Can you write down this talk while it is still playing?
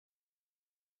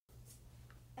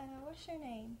What's your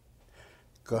name?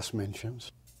 Gus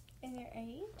Menchions. And your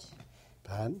age?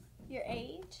 Pardon? Your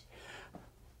age?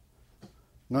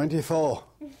 94.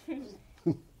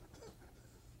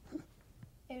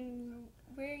 And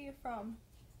where are you from?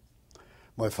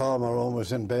 My former home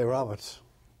was in Bay Roberts.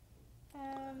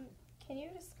 Can you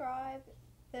describe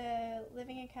the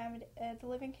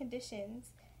living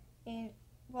conditions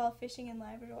while fishing in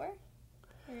Labrador,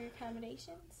 or your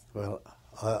accommodations? Well,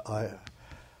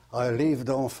 I leave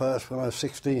down first when I was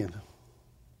 16,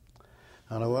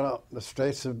 and I went up the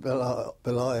Straits of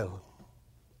Belial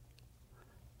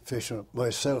fishing,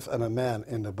 myself and a man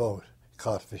in the boat,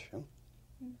 caught fishing.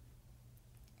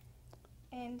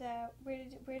 And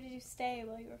where did you stay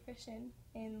while you were fishing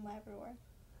in Labrador?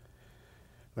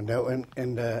 Well, now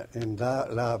in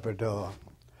that Labrador,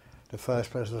 the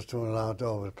first place I was doing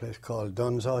Labrador was a place called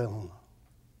Dunn's Island.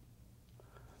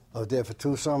 I was there for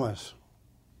 2 summers,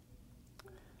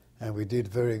 and we did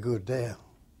very good there.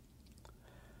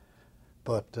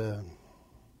 But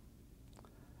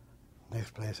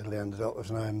next place I landed up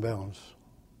was Iron Bounds.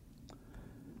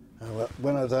 And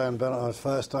when I was Iron Bounds, the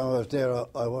first time I was there,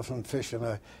 I wasn't fishing.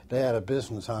 They had a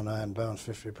business on Iron Bounds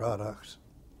Fishery Products,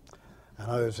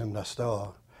 and I was in the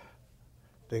store.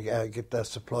 They get their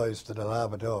supplies to the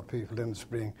Labrador people in the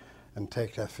spring and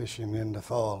take their fishing in the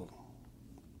fall.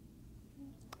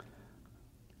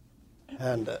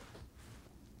 And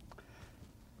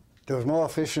there was more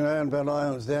fishing around Bell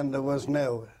Islands then there was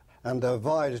now, and the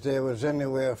voyage there was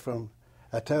anywhere from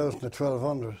 1,000 to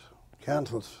 1,200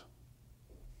 cantles.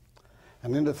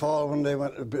 And in the fall, when they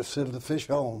went to sell the fish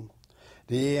home,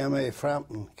 the EMA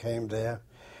Frampton came there,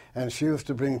 and she used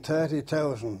to bring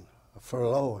 30,000 for a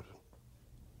load.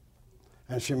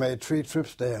 And she made 3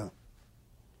 trips there.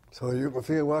 So you can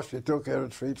feel what she took out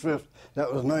of 3 trips.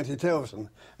 That was 90,000.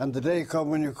 And the day come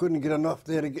when you couldn't get enough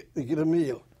there to get a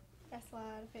meal. That's a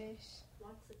lot of fish.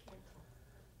 What's a cantle?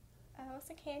 What's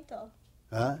a cantle?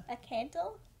 Huh? A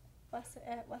cantle? What's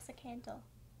a cantle?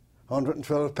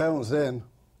 112 pounds then.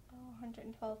 Oh,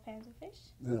 112 pounds of fish.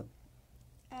 Yeah.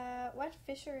 What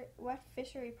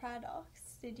fishery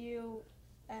products did you,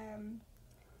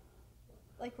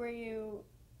 were you?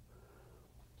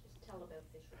 Just tell about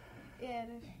fishery. Yeah.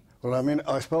 Well, I mean,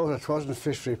 I suppose it wasn't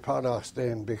fishery products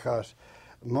then, because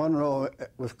Monroe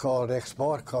was called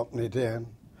Export Company then,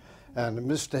 and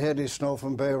Mr. Hetty Snow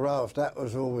from Bay Rouse, that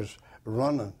was who was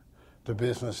running the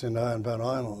business in Ironbound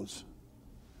Islands.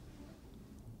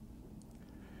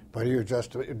 But he was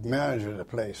just a manager of the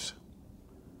place.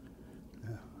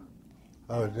 Yeah.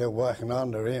 I was there working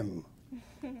under him.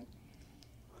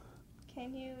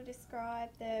 Can you describe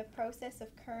the process of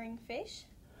curing fish?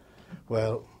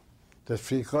 Well, there's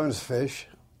 3 kinds of fish.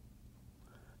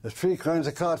 There's 3 kinds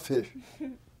of cod fish.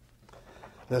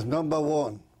 There's number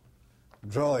 1,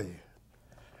 dry,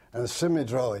 and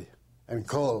semi-dry, and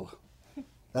cold.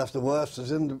 That's the worst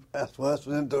is into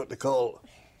it, the cold.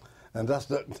 And that's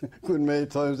the good many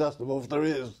times that's the most there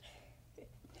is.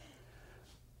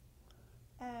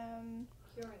 Curing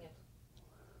it.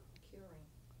 Curing.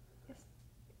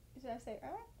 Did I say it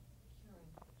right? Curing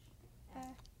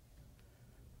fish.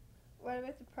 What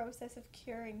about the process of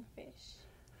curing fish?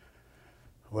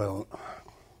 Well,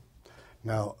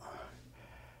 now,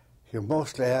 you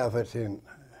mostly have it in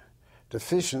the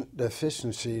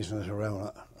fishing season is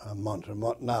around a month and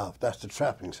a half. That's the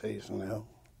trapping season, you know.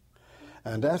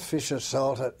 And that fish is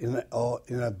salted in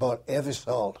about every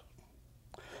salt.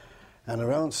 And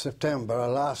around September, or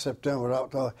last September,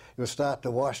 October, you start to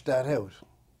wash that out.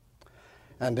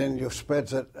 And then you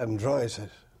spread it and dries it.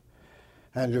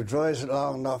 And you dries it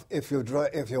long enough. If you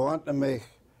want to make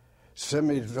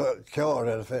semi-cure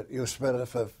out of it, you spread it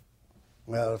for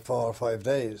 4 or 5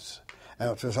 days. And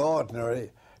if it was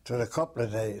ordinary, it was a couple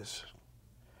of days.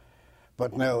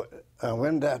 But now,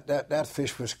 when that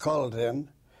fish was culled in,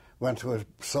 when it was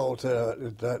sold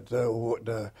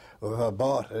to whoever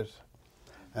bought it,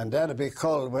 and that'd be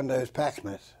culled when they was packing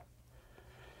it.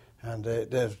 And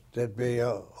there'd be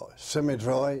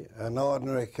semi-dry, an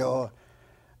ordinary cure,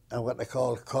 and what they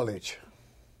call cullage.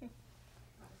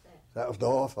 That was the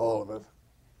all of it.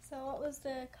 So what was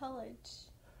the cullage?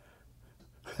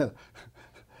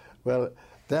 Well,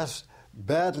 that's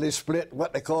badly split,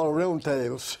 what they call round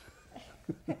tails.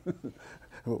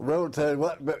 Round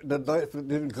tail, the knife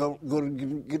didn't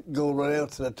go right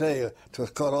out to the tail. It was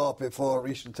cut off before it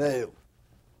reached the tail.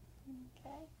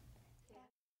 Okay.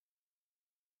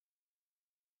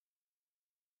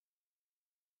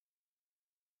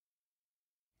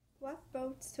 What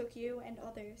boats took you and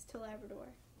others to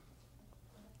Labrador?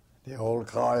 The old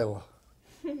Kyle.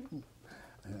 Yeah.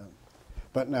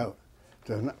 But no,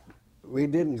 we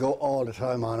didn't go all the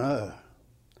time on her.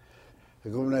 the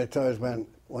good many times when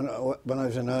I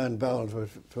was in Ironbound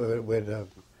with the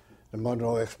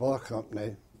Monroe Export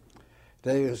Company,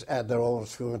 they used to add their own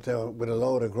school town with a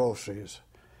load of groceries,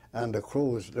 and the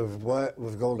crews that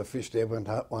was going to fish, they went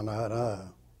out one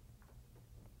hour.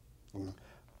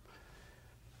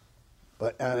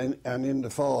 But and in the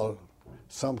fall,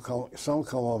 some come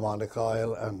home on the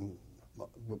Kyle,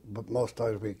 but most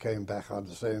times we came back on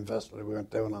the same vessel that we went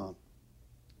down on.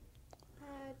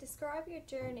 Describe your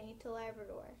journey to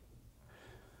Labrador.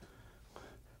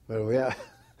 Well, we had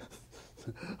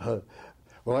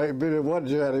I been one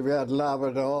journey. We had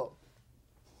Labrador.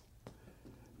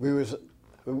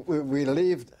 We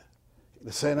leave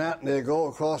the St. Anthony, go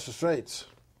across the straits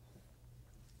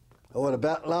over the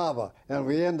Bat Lava, and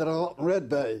we ended up in Red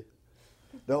Bay.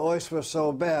 The ice was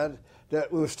so bad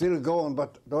that we were still going,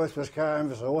 but the ice was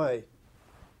carrying us away.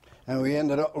 And we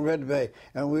ended up in Red Bay,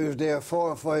 and we was there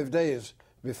 4 or 5 days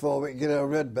before we get out of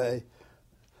Red Bay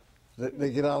to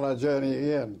get on our journey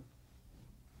again.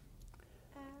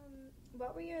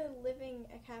 What were your living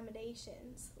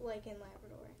accommodations like in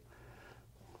Labrador?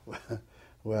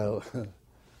 Well, it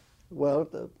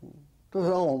was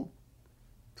home.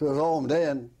 It was home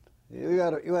then. You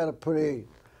had a pretty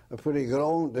good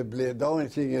home. The only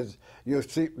thing is you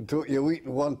eat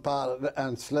in one part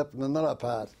and slept in another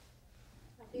part.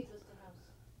 How big was the house?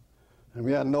 And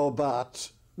we had no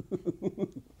baths.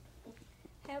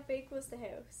 How big was the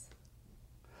house?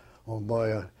 Oh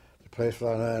boy, the place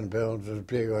where I built was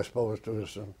big. I suppose it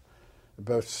was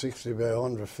about 60 by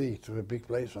 100 feet. It was a big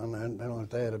place on Ironbound.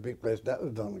 They had a big place. That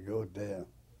was done good there.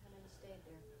 How many stayed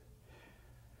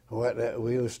there?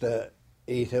 We used to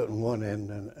eat out in one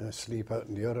end and sleep out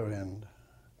in the other end.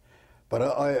 But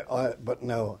but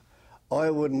no, I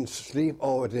wouldn't sleep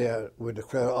over there with the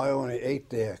crowd. I only ate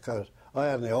there because I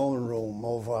had my own room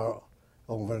over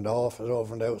in the office,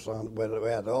 over in the house where we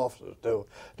had the offices too.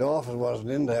 The office wasn't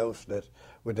in the house that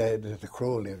the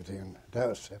crew lived in. That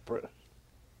was separate.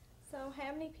 So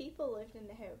how many people lived in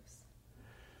the house?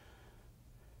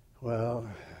 Well,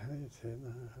 let me see,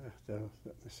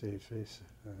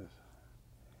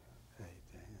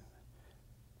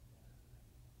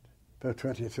 about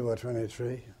 22 or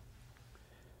 23.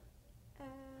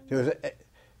 There was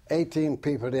 18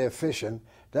 people there fishing,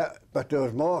 but there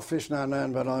was more fishing on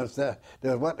land than on that.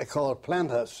 There was what they called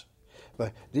planters,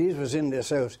 but these was in this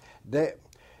house. They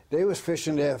was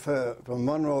fishing there for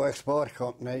Monroe Export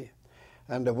Company,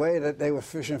 and the way that they were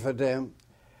fishing for them,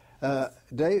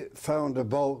 they found a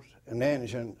boat, an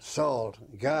engine, salt,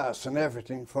 gas and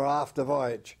everything for half the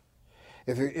voyage.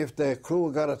 If the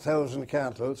crew got 1,000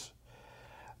 cantles,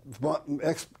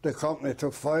 the company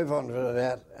took 500 of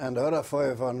that, and the other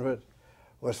 500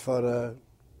 was for the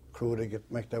crew to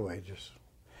make their wages.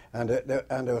 And there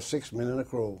were 6 men in the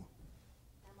crew.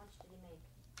 How much did he make?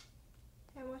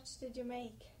 How much did you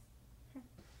make?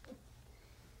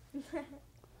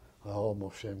 I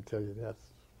almost shame to tell you that.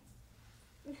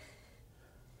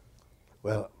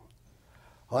 Well,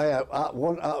 I had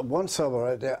one summer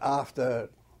right there after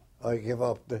I gave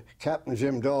up, the Captain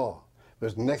Jim Daw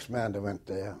was the next man that went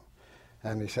there.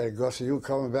 And he said, "Gus, are you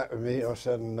coming back with me?" I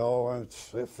said, "No, I'm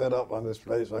fed up on this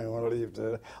place. I want to leave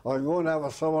today. I'm going to have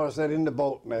a summer," I said, "in the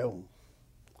boat now."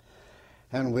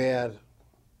 And we had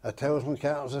 1,000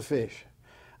 cantles of fish.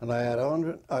 And I had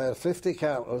 50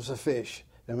 cantles of fish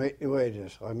to make the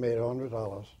wages. I made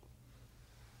 $100.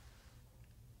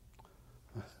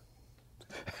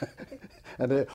 And